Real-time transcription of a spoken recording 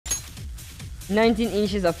19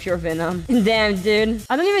 inches of pure venom. Damn, dude.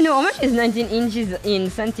 I don't even know how much is 19 inches in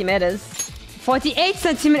centimeters. 48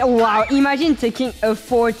 centimeters. Wow, imagine taking a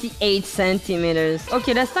 48 centimeters.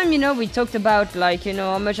 Okay, last time, you know, we talked about, like, you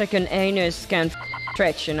know, how much like an anus can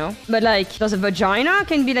stretch, you know? But, like, does a vagina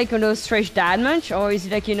can be, like, you know, stretched that much? Or is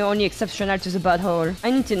it, like, you know, only exceptional to the butthole?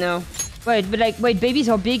 I need to know. Wait, but like, wait, babies,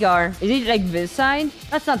 how big are? Is it like this side?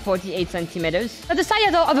 That's not 48 centimeters. That's the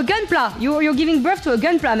size of a gunpla. You're giving birth to a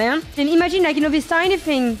gunpla, man. Then imagine, like, you know, this tiny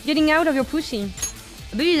thing getting out of your pussy.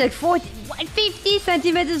 A baby is like 50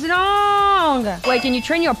 centimeters long. Wait, can you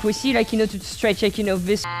train your pussy, like, you know, to stretch, like, you know,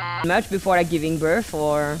 this much before, like, giving birth?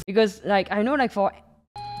 Or because, like, I know, like, for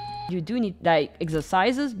you do need like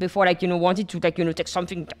exercises before, like, you know, wanting to, like, you know, take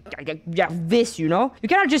something like this, you know. You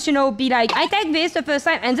cannot just, you know, be like, I take this the first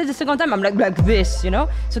time and then the second time I'm like this, you know.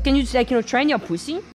 So can you, like, you know, train your pussy?